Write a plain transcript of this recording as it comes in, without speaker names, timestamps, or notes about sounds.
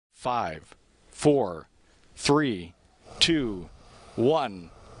5, 4, 3, 2, 1.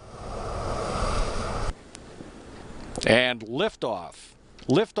 And liftoff.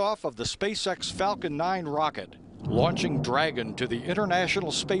 Liftoff of the SpaceX Falcon 9 rocket, launching Dragon to the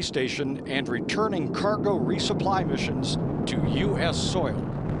International Space Station and returning cargo resupply missions to U.S. soil.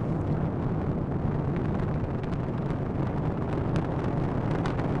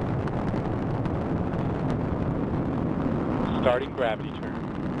 Starting gravity turn.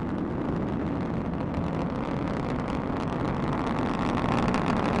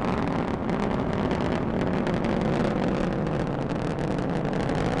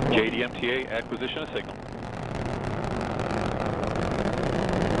 JDMTA acquisition of signal.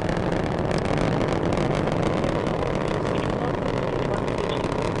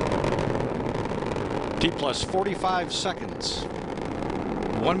 T plus 45 seconds.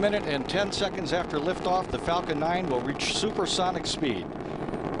 1 minute and 10 seconds after liftoff, the Falcon 9 will reach supersonic speed,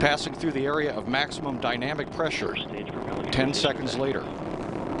 passing through the area of maximum dynamic pressure 10 seconds later.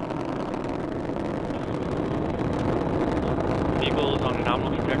 Vehicle is on a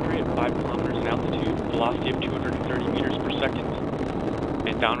nominal trajectory at 5 kilometers in altitude, velocity of 230 meters per second,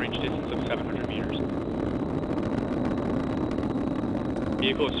 and downrange distance of 700 meters.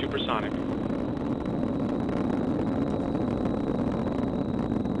 Vehicle is supersonic.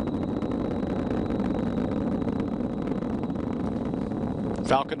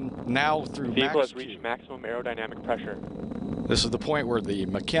 Falcon now through Vehicle has reached maximum aerodynamic pressure. This is the point where the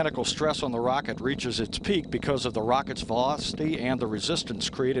mechanical stress on the rocket reaches its peak because of the rocket's velocity and the resistance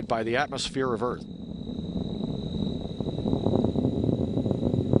created by the atmosphere of Earth.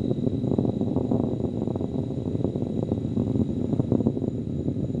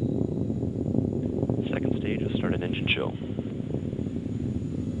 Second stage will start an engine chill.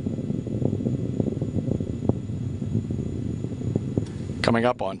 Coming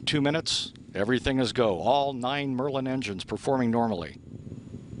up on 2 minutes, everything is go. All 9 Merlin engines performing normally.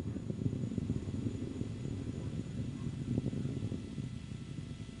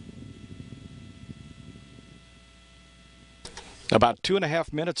 About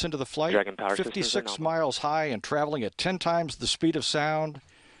 2.5 minutes into the flight, 56 miles high and traveling at 10 times the speed of sound,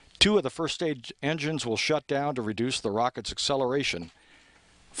 2 of the first stage engines will shut down to reduce the rocket's acceleration,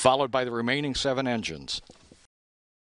 followed by the remaining 7 engines.